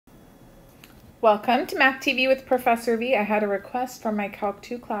Welcome to Math TV with Professor V. I had a request from my Calc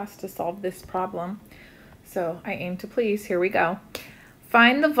 2 class to solve this problem, so I aim to please. Here we go.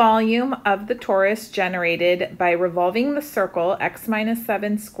 Find the volume of the torus generated by revolving the circle x minus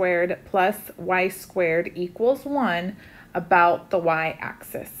 7 squared plus y squared equals 1 about the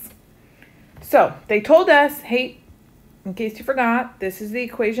y-axis. So they told us, hey, in case you forgot, this is the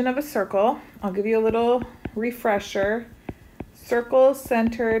equation of a circle. I'll give you a little refresher. Circle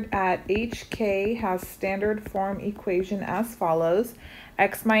centered at HK has standard form equation as follows: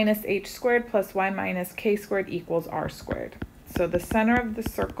 x minus h squared plus y minus k squared equals r squared. So the center of the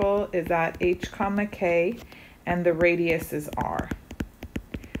circle is at h comma k and the radius is r.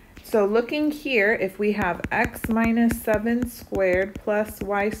 So looking here, if we have x minus 7 squared plus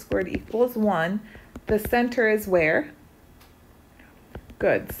y squared equals 1, the center is where?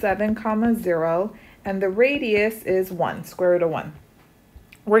 Good, 7 comma 0. And the radius is 1, square root of 1.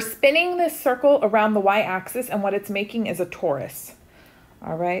 We're spinning this circle around the y-axis, and what it's making is a torus.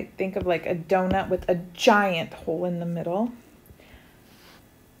 All right, think of like a donut with a giant hole in the middle.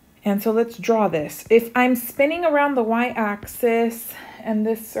 And so let's draw this. If I'm spinning around the y-axis and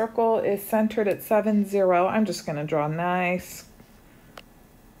this circle is centered at 7, 0, I'm just going to draw nice,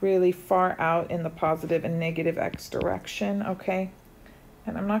 really far out in the positive and negative x direction, okay?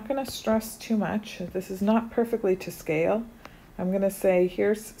 And I'm not going to stress too much. This is not perfectly to scale. I'm going to say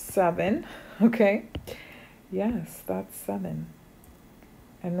here's 7, okay? Yes, that's 7.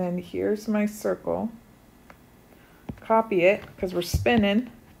 And then here's my circle. Copy it, because we're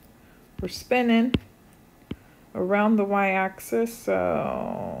spinning. We're spinning around the y-axis,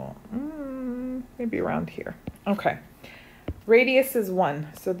 so maybe around here. Okay. Radius is 1,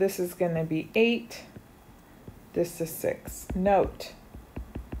 so this is going to be 8. This is 6. Note,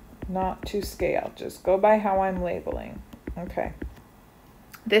 not to scale. Just go by how I'm labeling. Okay.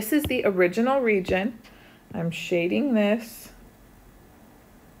 This is the original region. I'm shading this.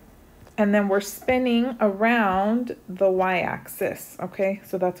 And then we're spinning around the y-axis. Okay,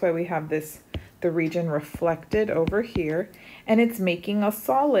 so that's why we have this, the region reflected over here. And it's making a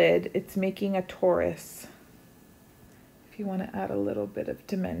solid. It's making a torus. If you want to add a little bit of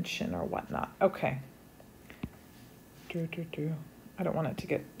dimension or whatnot. Okay. I don't want it to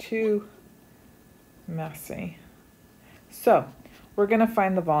get too messy. So we're going to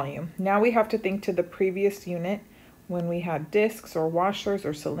find the volume. Now we have to think to the previous unit when we had discs or washers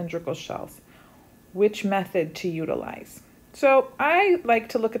or cylindrical shells, which method to utilize. So I like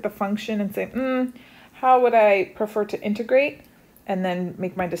to look at the function and say, how would I prefer to integrate, and then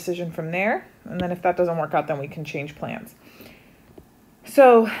make my decision from there. And then if that doesn't work out, then we can change plans.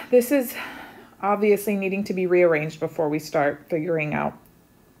 So this is obviously needing to be rearranged before we start figuring out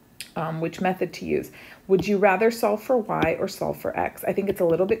which method to use. Would you rather solve for y or solve for x? I think it's a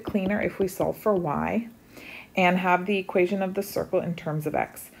little bit cleaner if we solve for y and have the equation of the circle in terms of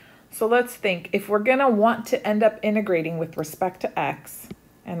x. So let's think, if we're going to want to end up integrating with respect to x,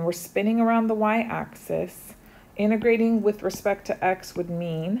 and we're spinning around the y-axis, integrating with respect to x would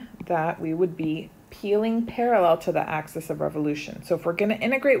mean that we would be peeling parallel to the axis of revolution. So if we're going to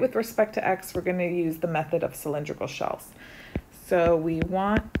integrate with respect to x, we're going to use the method of cylindrical shells. So we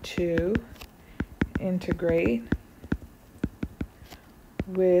want to integrate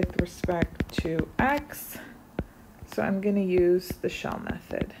with respect to x. So I'm going to use the shell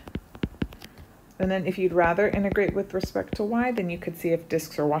method. And then if you'd rather integrate with respect to y, then you could see if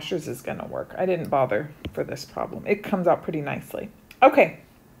discs or washers is going to work. I didn't bother for this problem. It comes out pretty nicely. Okay.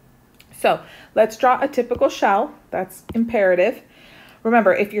 So let's draw a typical shell. That's imperative.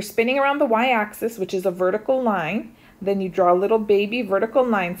 Remember, if you're spinning around the y-axis, which is a vertical line, then you draw a little baby vertical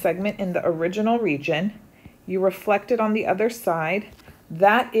line segment in the original region. You reflect it on the other side.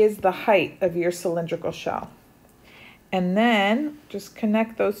 That is the height of your cylindrical shell. And then just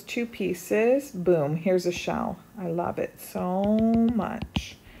connect those two pieces. Boom, here's a shell. I love it so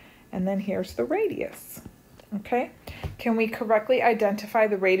much. And then here's the radius. Okay, can we correctly identify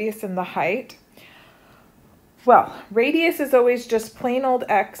the radius and the height? Well, radius is always just plain old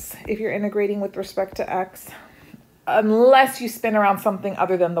x if you're integrating with respect to x, unless you spin around something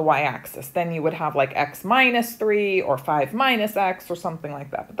other than the y-axis. Then you would have like x minus 3 or 5 minus x or something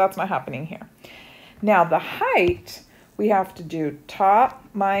like that, but that's not happening here. Now the height, we have to do top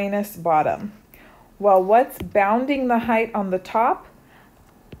minus bottom. Well, what's bounding the height on the top?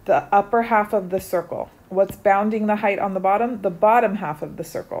 The upper half of the circle. What's bounding the height on the bottom half of the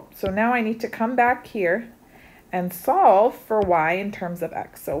circle. So now I need to come back here and solve for y in terms of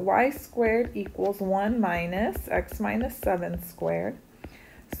x. So y squared equals 1 minus x minus 7 squared.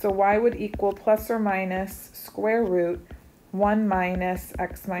 So y would equal plus or minus square root 1 minus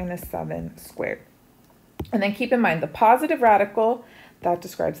x minus 7 squared. And then keep in mind the positive radical, that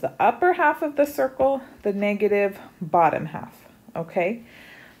describes the upper half of the circle, the negative bottom half, okay?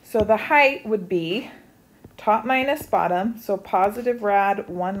 So the height would be top minus bottom, so positive rad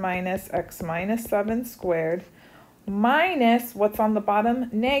 1 minus x minus 7 squared, minus what's on the bottom,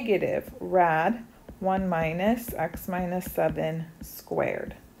 negative rad 1 minus x minus 7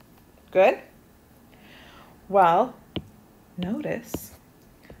 squared. Good? Well, notice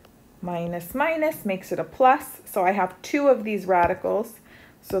minus minus makes it a plus, so I have two of these radicals.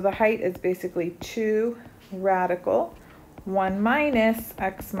 So the height is basically 2 radical 1 minus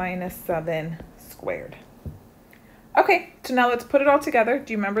x minus 7 squared. Okay, so now let's put it all together.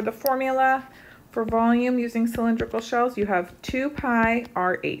 Do you remember the formula for volume using cylindrical shells? You have 2 pi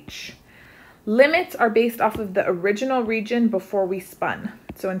RH. Limits are based off of the original region before we spun.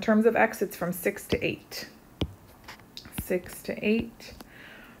 So in terms of x, it's from 6 to 8. 6 to 8.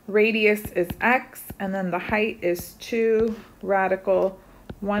 Radius is x, and then the height is 2 radical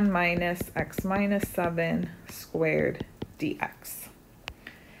 1 minus x minus 7 squared dx.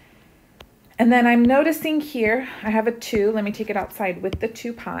 And then I'm noticing here, I have a 2. Let me take it outside with the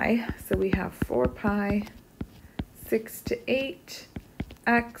 2 pi. So we have 4 pi 6 to 8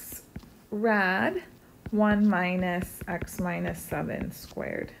 x rad 1 minus x minus 7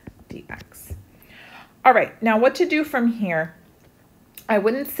 squared dx. All right, now what to do from here? I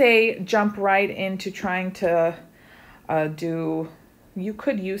wouldn't say jump right into trying to you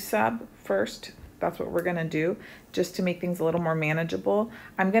could use sub first. That's what we're gonna do, just to make things a little more manageable.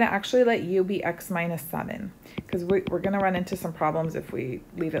 I'm gonna actually let u be x minus 7, because we're gonna run into some problems if we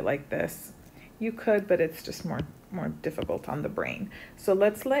leave it like this. You could, but it's just more difficult on the brain. So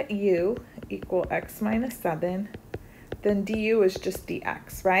let's let u equal x minus 7, then du is just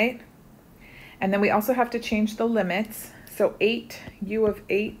dx, right? And then we also have to change the limits. So 8, u of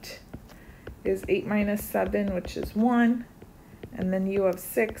 8 is 8 minus 7, which is 1. And then u of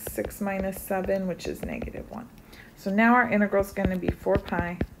 6, 6 minus 7, which is negative 1. So now our integral is going to be 4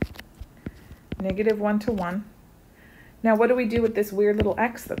 pi, negative 1 to 1. Now what do we do with this weird little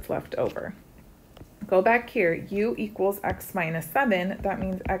x that's left over? Go back here, u equals x minus 7. That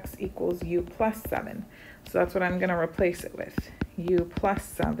means x equals u plus 7. So that's what I'm going to replace it with, u plus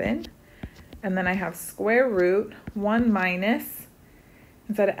 7. And then I have square root 1 minus,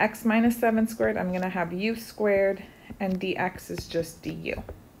 instead of x minus 7 squared, I'm going to have u squared, and dx is just du.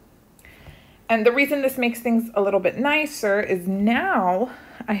 And the reason this makes things a little bit nicer is now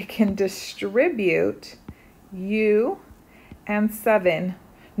I can distribute u and 7,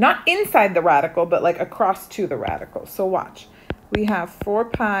 not inside the radical, but like across to the radical. So watch. We have 4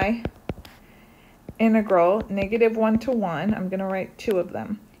 pi integral negative 1 to 1. I'm going to write two of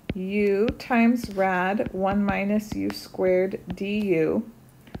them. U times rad 1 minus u squared du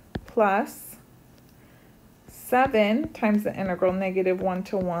plus 7 times the integral negative 1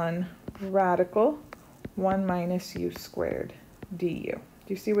 to 1 radical 1 minus u squared du. Do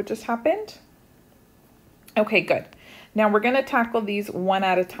you see what just happened? Okay, good. Now we're going to tackle these one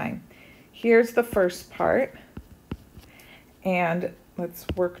at a time. Here's the first part, and let's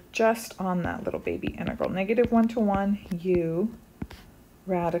work just on that little baby integral. Negative 1 to 1 u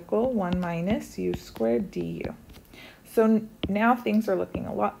radical 1 minus u squared du. So now things are looking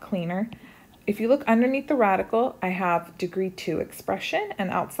a lot cleaner. If you look underneath the radical, I have degree 2 expression, and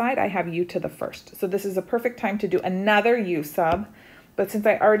outside I have u to the first. So this is a perfect time to do another u sub, but since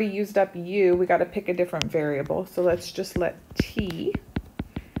I already used up u, we got to pick a different variable. So let's just let t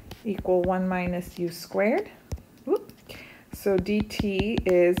equal 1 minus u squared. Whoop. So dt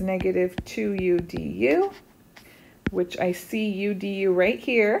is negative 2u du, which I see u du right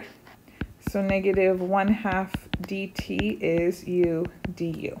here. So negative 1/2 dt is u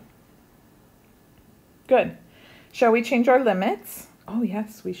du. Good. Shall we change our limits? Oh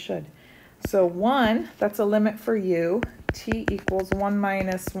yes, we should. So 1, that's a limit for u. T equals 1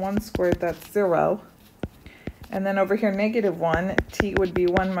 minus 1 squared, that's 0. And then over here, negative 1, t would be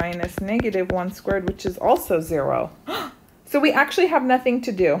 1 minus negative 1 squared, which is also 0. So we actually have nothing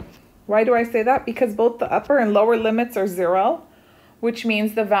to do. Why do I say that? Because both the upper and lower limits are 0, which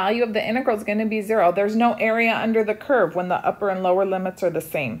means the value of the integral is going to be 0. There's no area under the curve when the upper and lower limits are the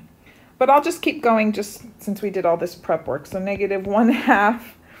same. But I'll just keep going just since we did all this prep work. So negative 1/2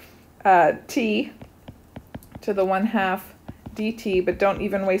 t to the 1/2 dt, but don't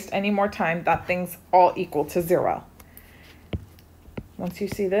even waste any more time. That thing's all equal to 0. Once you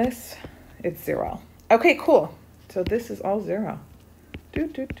see this, it's 0. Okay, cool. So this is all 0.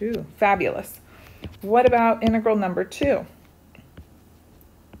 Fabulous. What about integral number 2?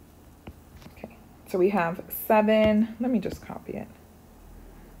 Okay, So we have 7, let me just copy it.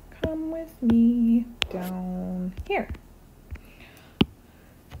 Come with me down here.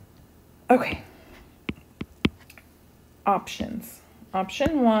 Okay. Options.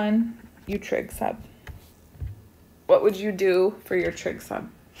 Option 1, you trig sub. What would you do for your trig sub?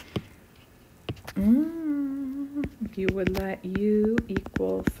 You would let u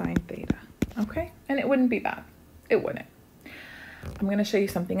equal sine theta. Okay, and it wouldn't be bad. It wouldn't. I'm going to show you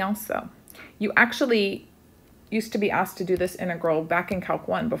something else though. You actually used to be asked to do this integral back in Calc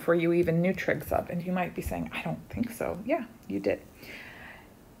 1 before you even knew trig sub, and you might be saying, I don't think so. Yeah, you did.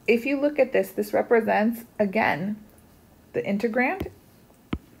 If you look at this, this represents, again, the integrand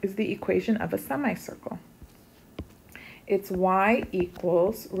is the equation of a semicircle. It's y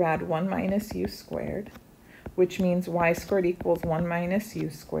equals rad 1 minus u squared, which means y squared equals 1 minus u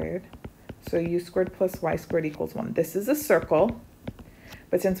squared. So u squared plus y squared equals 1. This is a circle,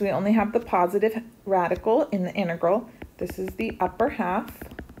 but since we only have the positive radical in the integral, this is the upper half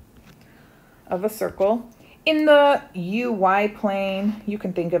of a circle. In the uy plane, you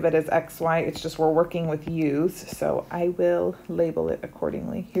can think of it as xy. It's just we're working with u's, so I will label it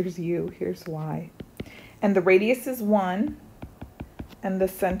accordingly. Here's u, here's y. And the radius is 1, and the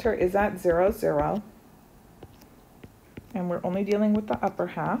center is at 0, 0. And we're only dealing with the upper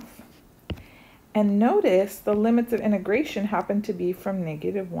half. And notice the limits of integration happen to be from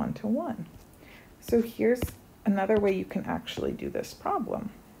 -1 to 1. So here's another way you can actually do this problem.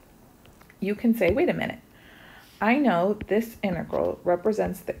 You can say, wait a minute. I know this integral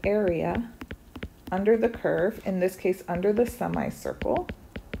represents the area under the curve, in this case under the semicircle,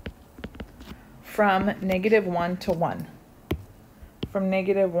 from -1 to 1. From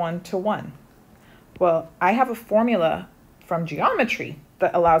 -1 to 1. Well, I have a formula from geometry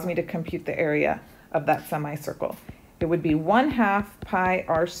that allows me to compute the area of that semicircle. It would be 1/2 pi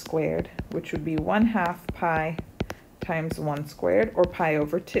r squared, which would be 1/2 pi times 1 squared, or pi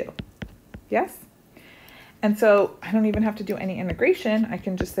over 2. Yes? And so I don't even have to do any integration. I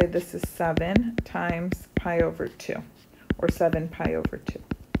can just say this is 7 times pi over 2, or 7 pi over 2.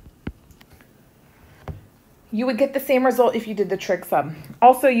 You would get the same result if you did the trig sub.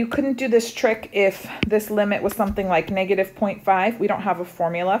 Also, you couldn't do this trick if this limit was something like -0.5. We don't have a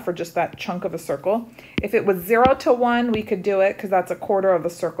formula for just that chunk of a circle. If it was 0 to 1, we could do it because that's a quarter of a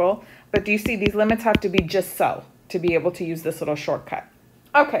circle. But do you see these limits have to be just so to be able to use this little shortcut?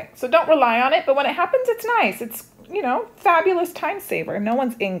 Okay, so don't rely on it, but when it happens, it's nice. It's, you know, fabulous time saver. No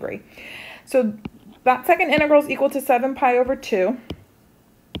one's angry. So that second integral is equal to 7 pi over 2.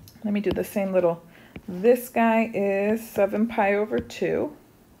 Let me do the same little. This guy is 7 pi over 2.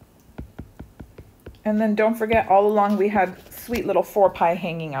 And then don't forget, all along we had sweet little 4 pi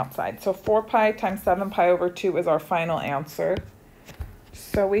hanging outside. So 4 pi times 7 pi over 2 is our final answer.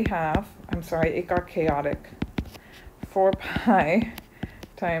 So we have, I'm sorry, it got chaotic. 4 pi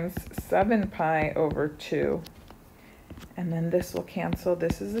times 7 pi over 2. And then this will cancel.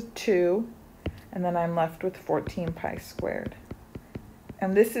 This is a 2. And then I'm left with 14 pi squared.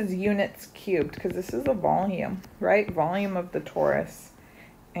 And this is units cubed because this is a volume, right? Volume of the torus.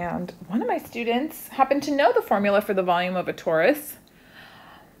 And one of my students happened to know the formula for the volume of a torus,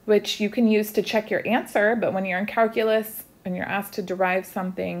 which you can use to check your answer. But when you're in calculus and you're asked to derive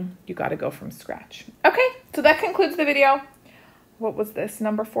something, you got to go from scratch. Okay, so that concludes the video. What was this,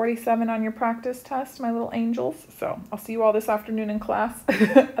 number 47 on your practice test, my little angels? So I'll see you all this afternoon in class.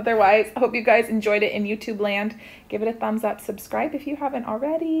 Otherwise, I hope you guys enjoyed it in YouTube land. Give it a thumbs up, subscribe if you haven't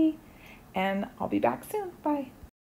already, and I'll be back soon. Bye.